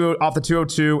at off the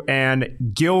 202 and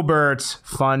Gilbert.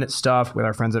 Fun stuff with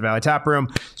our friends at Valley Tap Room.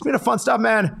 It's been a fun stuff,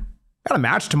 man. Got a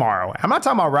match tomorrow. I'm not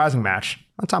talking about a Rising match.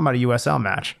 I'm not talking about a USL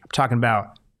match. I'm talking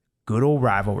about good old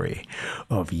rivalry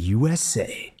of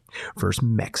USA versus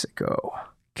Mexico.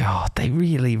 God, they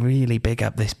really, really big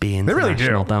up this B International, they really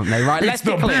do. Don't they? Right, let's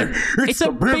be clear. It's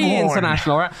a B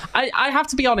International, right? I have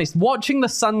to be honest, watching the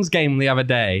Suns game the other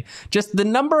day, just the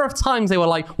number of times they were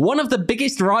like, one of the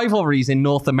biggest rivalries in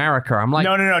North America. I'm like,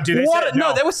 no, dude.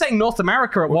 No, they were saying North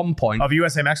America at one point. Of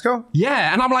USA Mexico?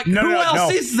 Yeah, and I'm like, who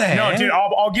else is there? No, dude,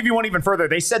 I'll give you one even further.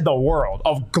 They said the world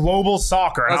of global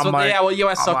soccer. And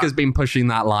US soccer's been pushing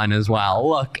that line as well.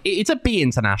 Look, it's a B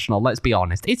International, let's be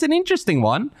honest. It's an interesting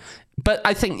one. But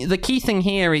I think the key thing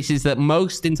here is that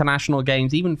most international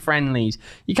games, even friendlies,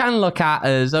 you kind of look at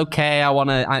as, okay, I want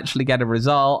to actually get a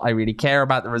result. I really care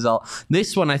about the result.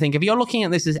 This one, I think, if you're looking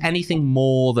at this as anything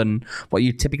more than what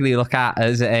you typically look at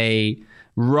as a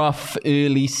rough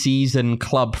early season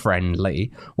club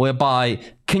friendly, whereby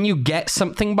can you get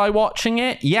something by watching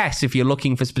it? Yes, if you're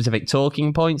looking for specific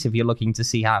talking points, if you're looking to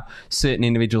see how certain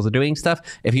individuals are doing stuff,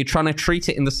 if you're trying to treat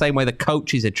it in the same way the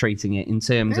coaches are treating it in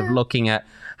terms of looking at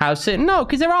how certain... No,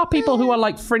 because there are people who are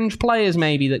like fringe players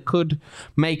maybe that could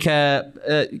make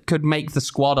the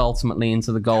squad ultimately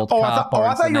into the Gold Cup.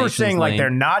 I thought you were saying like they're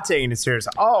not taking it serious.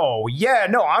 Oh, yeah,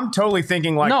 no, I'm totally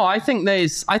thinking like... No, I think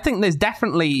there's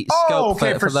definitely scope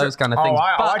for those kind of things.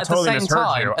 But at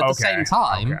the same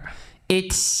time,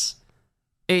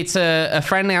 it's a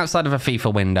friendly outside of a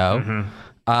FIFA window.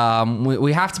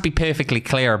 We have to be perfectly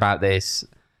clear about this.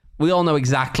 We all know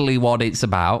exactly what it's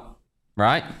about,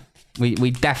 right?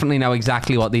 We definitely know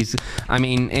exactly what these... I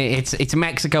mean, it's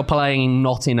Mexico playing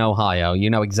not in Ohio. You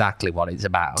know exactly what it's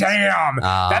about. Damn!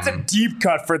 That's a deep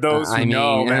cut for those who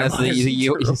know, man. That's the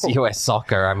US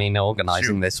soccer,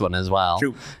 organizing this one as well.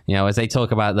 True. As they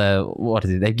talk about what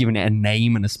is it? They've given it a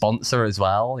name and a sponsor as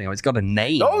well. It's got a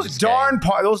name. Those darn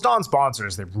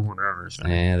sponsors, they ruin everything.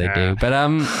 Yeah, they do. But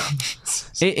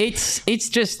it's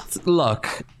just, look,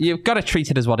 you've got to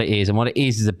treat it as what it is, and what it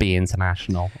is a B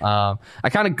International. I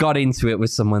kind of got into it with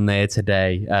someone there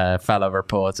today, fellow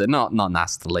reporter, not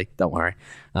nastily, don't worry,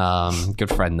 good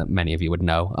friend that many of you would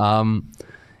know.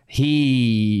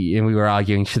 and we were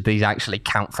arguing, should these actually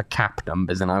count for cap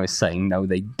numbers? And I was saying, no,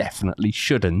 they definitely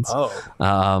shouldn't.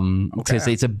 Because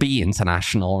it's a B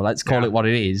international. Let's call it what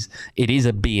it is. It is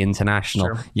a B international.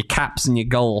 Sure. Your caps and your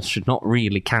goals should not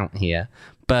really count here.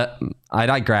 But I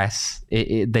digress.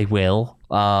 They will.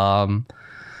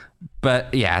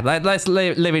 But yeah, let's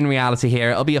live in reality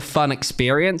here. It'll be a fun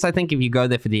experience, I think, if you go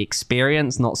there for the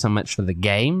experience, not so much for the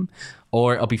game.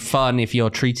 Or it'll be fun if you're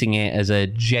treating it as a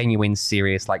genuine,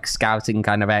 serious, like scouting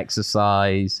kind of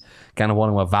exercise, kind of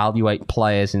want to evaluate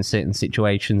players in certain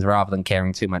situations rather than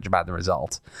caring too much about the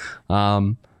result.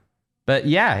 But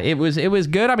yeah, it was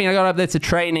good. I mean, I got up there to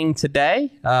training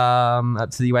today,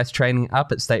 up to the US training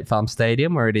up at State Farm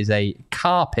Stadium, where it is a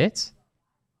carpet.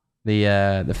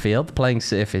 The field, the playing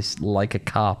surface like a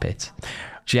carpet.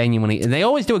 Genuinely, and they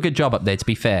always do a good job up there, to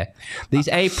be fair. These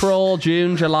April,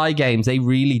 June, July games, they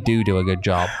really do a good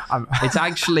job. It's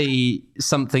actually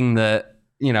something that,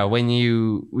 you know, when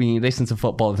you listen to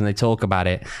footballers and they talk about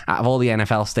it, out of all the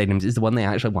NFL stadiums, is the one they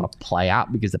actually want to play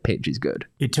at because the pitch is good.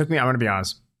 It took me, I'm going to be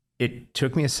honest, it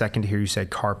took me a second to hear you say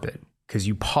carpet, because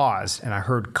you paused and I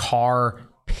heard car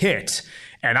pit.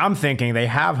 And I'm thinking they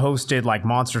have hosted like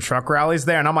monster truck rallies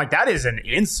there. And I'm like, that is an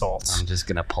insult. I'm just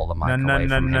going to pull the mic away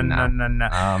from him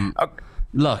now.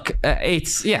 Look,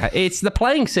 it's the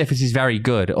playing surface is very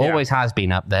good. It always has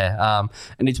been up there.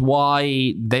 And it's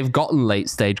why they've gotten late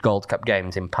stage Gold Cup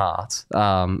games in part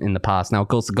in the past. Now, of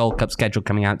course, the Gold Cup schedule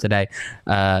coming out today,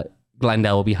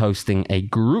 Glendale will be hosting a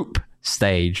group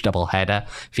stage doubleheader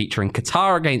featuring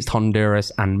Qatar against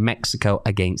Honduras and Mexico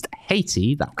against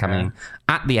Haiti. That coming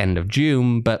at the end of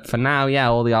June. But for now,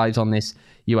 all the eyes on this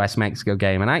US-Mexico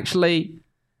game. And actually,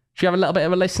 should you have a little bit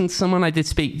of a listen to someone? I did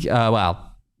speak,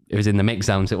 it was in the mix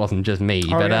zone, so it wasn't just me.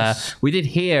 We did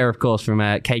hear, of course,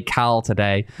 from Kate Cowell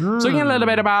today, talking a little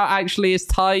bit about actually his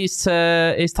ties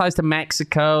to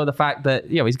Mexico, the fact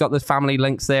that he's got the family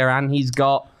links there, and he's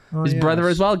got his brother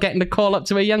as well, getting to call up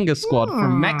to a younger squad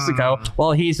from Mexico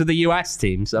while he's with the US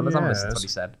team. So let's listen to what he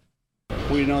said.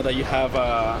 We know that you have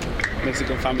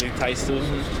Mexican family ties too.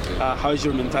 How is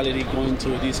your mentality going to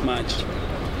this match?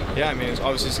 Yeah, I mean,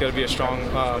 obviously it's going to be a strong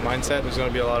mindset. There's going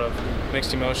to be a lot of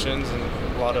mixed emotions and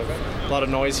a lot of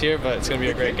noise here, but it's going to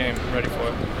be a great game. I'm ready for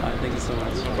it. Thank you so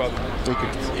much. No problem.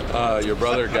 Thank you. Your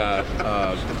brother got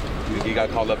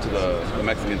called up to the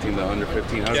Mexican team, the under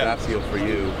 15. How does that feel for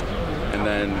you? And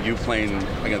then you playing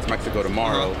against Mexico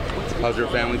tomorrow. How's your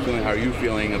family feeling? How are you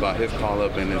feeling about his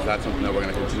call-up? And is that something that we're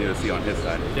going to continue to see on his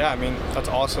side? Yeah, I mean, that's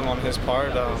awesome on his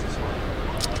part.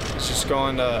 It's just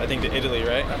going, I think, to Italy,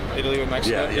 right? Italy with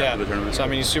Mexico? Yeah. For the tournament. So, I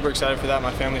mean, he's super excited for that.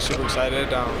 My family's super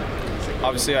excited.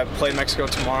 Obviously, I play Mexico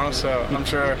tomorrow, so I'm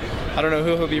sure, I don't know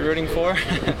who he'll be rooting for,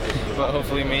 but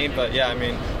hopefully me. But, yeah, I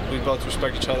mean, we both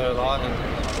respect each other a lot, and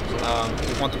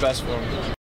we want the best for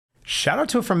him. Shout out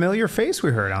to a familiar face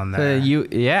we heard on there.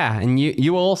 And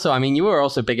you also, I mean, you were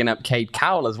also bigging up Kate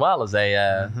Cowell as well as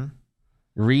a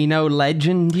Reno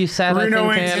legend, you said, Reno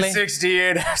I think, early.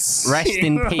 68. Rest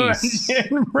in peace.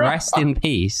 Rest in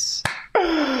peace.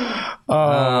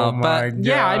 Oh, my God.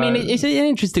 Yeah, I mean, it's an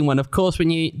interesting one. Of course, when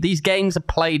these games are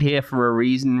played here for a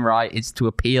reason, right? It's to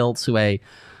appeal to a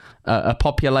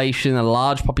population, a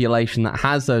large population that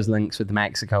has those links with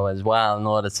Mexico as well, in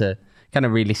order to kind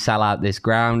of really sell out this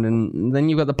ground. And then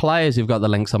you've got the players who've got the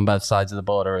links on both sides of the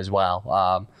border as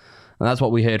well. And that's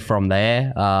what we heard from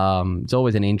there. It's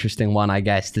always an interesting one, I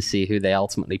guess, to see who they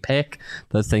ultimately pick.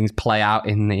 Those things play out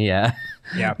in the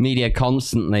media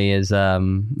constantly, as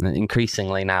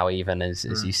increasingly now, even as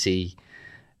you see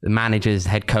the managers,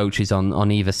 head coaches on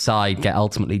either side get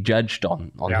ultimately judged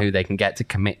on who they can get to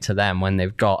commit to them when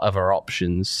they've got other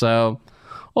options. So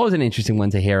always an interesting one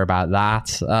to hear about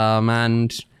that.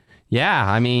 And yeah,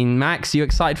 I mean, Max, you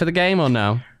excited for the game or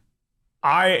no?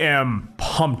 I am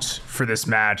pumped for this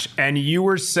match. And you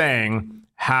were saying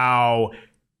how,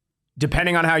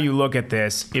 depending on how you look at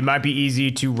this, it might be easy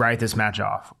to write this match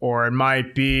off, or it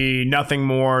might be nothing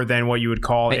more than what you would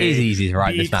call it is easy to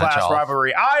write this match off.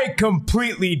 Rivalry. I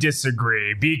completely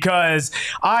disagree, because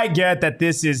I get that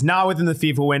this is not within the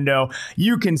FIFA window.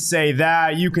 You can say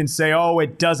that. You can say, oh,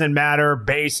 it doesn't matter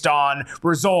based on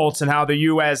results and how the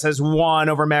U.S. has won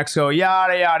over Mexico,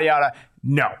 yada, yada, yada.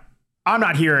 No. I'm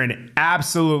not hearing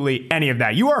absolutely any of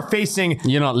that. You are facing...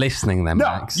 You're not listening then, No,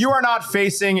 Max. you are not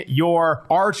facing your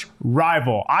arch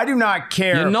rival. I do not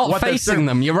care. You're not facing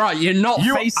them. You're right. You're not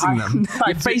facing them.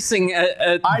 You're facing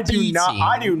a B team.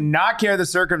 I do not care the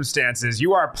circumstances.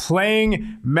 You are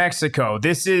playing Mexico.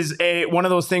 This is one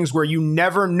of those things where you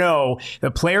never know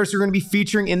the players who are going to be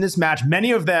featuring in this match.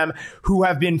 Many of them who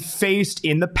have been faced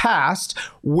in the past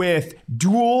with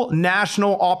dual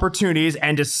national opportunities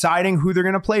and deciding who they're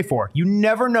going to play for. You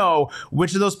never know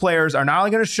which of those players are not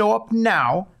only going to show up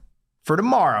now for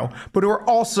tomorrow, but who are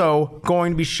also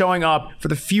going to be showing up for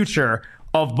the future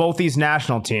of both these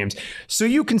national teams. So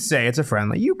you can say it's a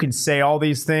friendly. You can say all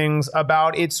these things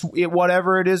about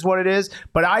whatever it is, what it is.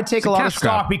 But I take a lot of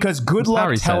stock because good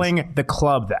luck telling the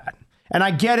club that. And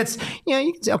I get it's,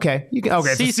 you can say, okay. It's a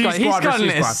C squad. He's got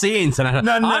a C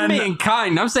international. I'm being no.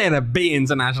 kind. I'm saying a B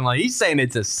international. He's saying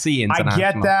it's a C international. I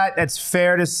get that. That's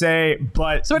fair to say.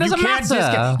 But so it doesn't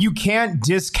matter. You can't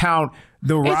discount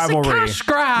the rivalry. It's a cash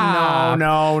grab.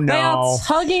 No. They are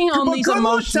tugging on these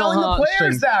emotional heartstrings. Good luck telling the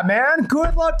players that, man.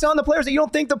 Good luck telling the players that. You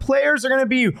don't think the players are going to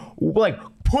be like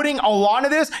putting a lot of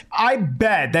this? I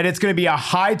bet that it's going to be a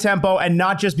high tempo, and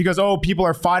not just because, people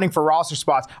are fighting for roster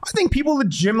spots. I think people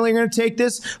legitimately are going to take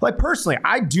this. Like, personally,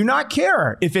 I do not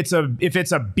care if it's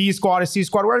a B squad, a C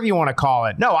squad, whatever you want to call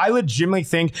it. No, I legitimately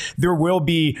think there will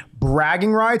be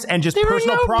bragging rights and just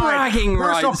personal pride.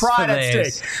 Personal pride at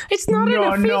stake. It's not in a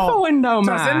FIFA window,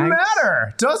 Max.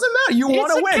 Doesn't matter. You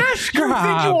want to win. You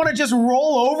think you want to just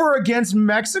roll over against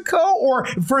Mexico, or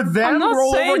for them I'm not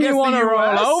roll saying over against you want the to roll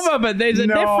US? over, but there's a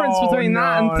difference between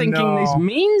that and thinking this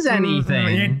means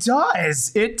anything. It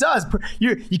does.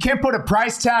 You can't put a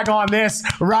price tag on this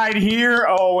right here,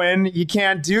 Owen. You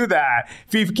can't do that.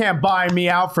 FIFA can't buy me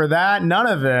out for that. None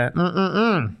of it.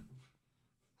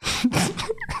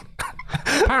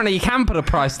 Apparently, you can put a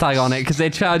price tag on it because they're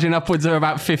charging upwards of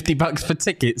about $50 for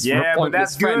tickets. Yeah, but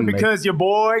that's good because your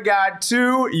boy got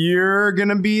 2. You're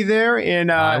gonna be there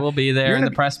I will be there in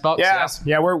the press box. Yes.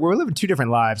 Yeah, we're living 2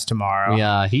 different lives tomorrow.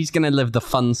 Yeah, he's gonna live the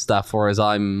fun stuff, whereas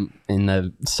I'm in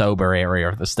the sober area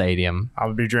of the stadium.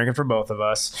 I'll be drinking for both of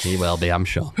us. He will be, I'm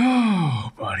sure.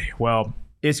 Oh, buddy. Well,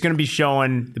 it's going to be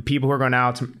showing the people who are going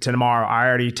out to tomorrow. I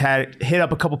already hit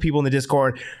up a couple people in the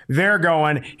Discord. They're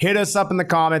going. Hit us up in the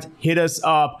comments. Hit me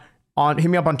up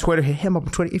on Twitter. Hit him up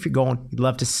on Twitter if you're going. We'd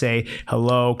love to say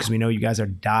hello because we know you guys are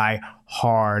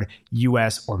die-hard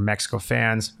US or Mexico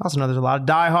fans. I also know there's a lot of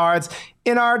diehards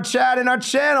in our chat, in our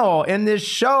channel, in this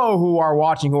show who are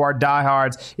watching, who are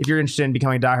diehards. If you're interested in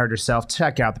becoming a diehard yourself,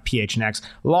 check out the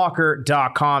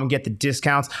phnxlocker.com. Get the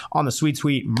discounts on the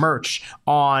sweet merch,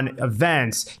 on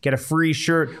events. Get a free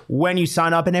shirt when you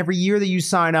sign up and every year that you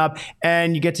sign up.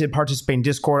 And you get to participate in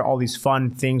Discord, all these fun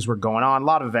things were going on. A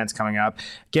lot of events coming up.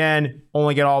 Again,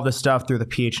 only get all this stuff through the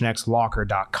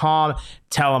phnxlocker.com.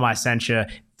 Tell them I sent you.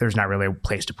 There's not really a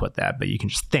place to put that, but you can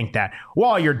just think that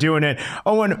while you're doing it.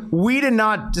 Owen, we did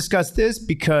not discuss this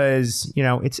because,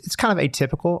 it's kind of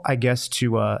atypical, I guess,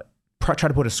 to try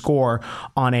to put a score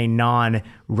on a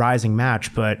non-rising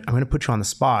match, but I'm going to put you on the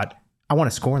spot. I want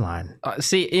a score line.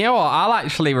 See, you know what? I'll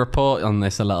actually report on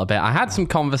this a little bit. I had some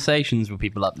conversations with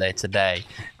people up there today,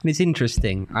 and it's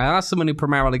interesting. I asked someone who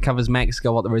primarily covers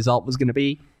Mexico what the result was going to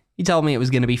be. He told me it was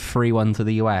going to be 3-1 to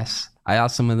the US. I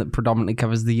asked someone that predominantly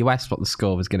covers the US what the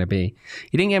score was going to be.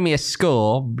 He didn't give me a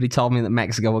score, but he told me that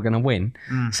Mexico were going to win.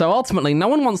 So ultimately, no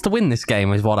one wants to win this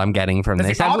game is what I'm getting from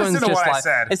this. Everyone's just like, I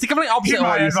said. It's the complete opposite of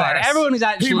what you said. Everyone is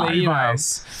actually,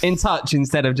 in touch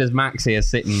instead of just Max here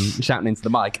sitting, shouting into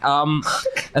the mic. Are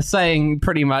saying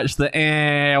pretty much that,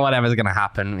 whatever's going to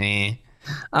happen.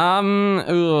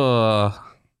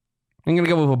 I'm going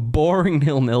to go with a boring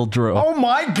 0-0 draw. Oh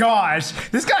my gosh.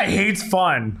 This guy hates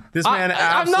fun. This man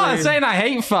I'm not saying I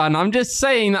hate fun. I'm just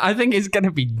saying I think it's going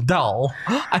to be dull.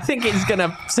 I think it's going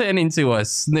to turn into a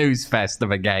snooze fest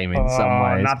of a game in some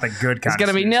ways. Not the good kind. It's going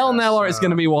to be 0-0 or it's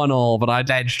going to be 1-1, but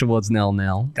I'd edge towards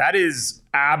 0-0. That is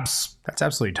that's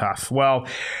absolutely tough. Well,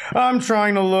 I'm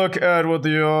trying to look at what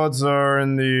the odds are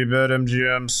in the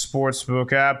BetMGM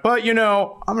Sportsbook app, but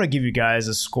I'm going to give you guys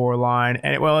a score line.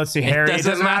 And let's see, Harry. It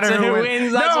doesn't matter who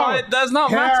wins. That's why it does not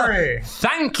matter.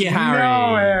 Thank you, Harry.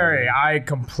 No, Harry. I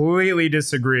completely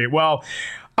disagree. Well,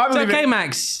 it's okay,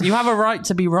 Max. You have a right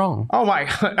to be wrong. Oh my!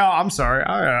 I'm sorry.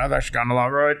 I've actually gotten a lot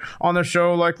right on the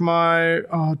show. Like my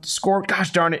score.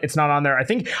 Gosh darn it, it's not on there. I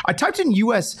think I typed in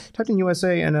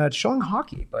USA, and it's showing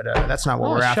hockey, but that's not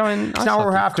what we're after. That's not what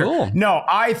we're after. Cool. No,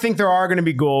 I think there are going to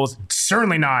be goals.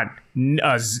 Certainly not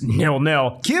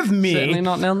 0-0. Give me certainly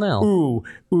not 0-0.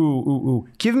 Ooh.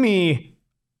 Give me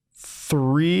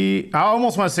 3. I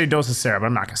almost want to say Dos a Cero, but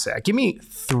I'm not going to say it. Give me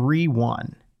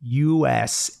 3-1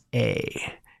 USA.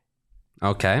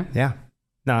 Okay. Yeah.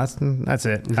 No, that's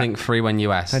it. I think 3-1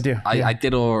 US. I do. Yeah. I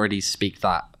did already speak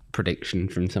that prediction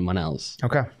from someone else.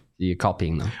 Okay. You're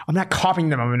copying them. I'm not copying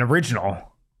them. I'm an original.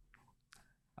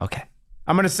 Okay.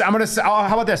 I'm gonna say,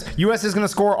 how about this? U.S. is gonna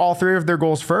score all 3 of their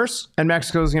goals first, and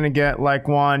Mexico is gonna get like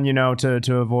one,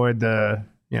 to avoid the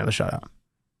shutout,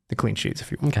 the clean sheets,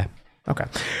 if you will. Okay. Okay.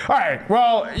 All right.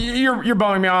 Well, you're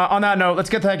bumming me. On that note, let's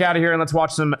get the heck out of here and let's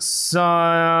watch some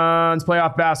Suns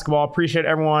playoff basketball. Appreciate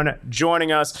everyone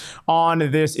joining us on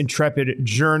this intrepid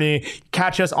journey.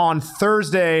 Catch us on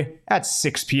Thursday at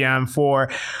 6 p.m. for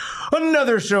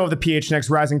another show of the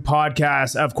PHNX Rising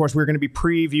podcast. Of course, we're going to be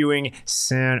previewing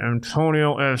San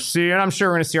Antonio FC, and I'm sure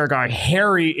we're going to see our guy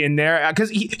Harry in there because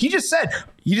he just said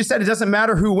it doesn't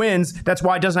matter who wins. That's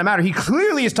why it doesn't matter. He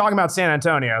clearly is talking about San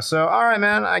Antonio. So, all right,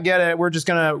 man, I get it. We're just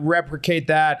going to replicate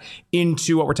that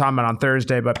into what we're talking about on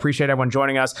Thursday. But appreciate everyone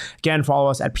joining us. Again, follow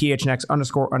us at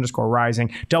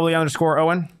PHNX__rising.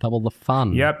 _Owen. Double the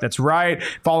fun. Yep, that's right.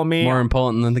 Follow me. More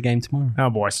important than the game tomorrow. Oh,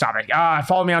 boy, stop it.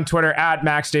 Follow me on Twitter at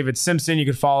MaxDavidSimpson. You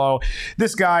can follow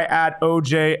this guy at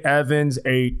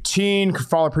OJEvans18. You can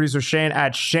follow producer Shane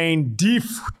at Shane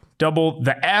Deef. Double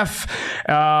the F.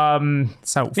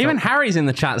 Even Harry's in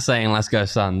the chat saying, let's go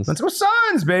Suns. Let's go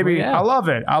Suns, baby. Yeah. I love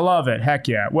it. Heck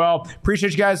yeah. Well,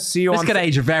 appreciate you guys. See you this on... could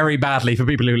age very badly for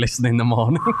people who listen in the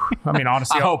morning. I mean,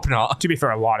 honestly. I hope not. To be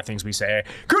fair, a lot of things we say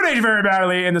could age very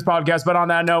badly in this podcast. But on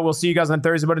that note, we'll see you guys on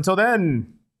Thursday. But until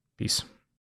then, peace.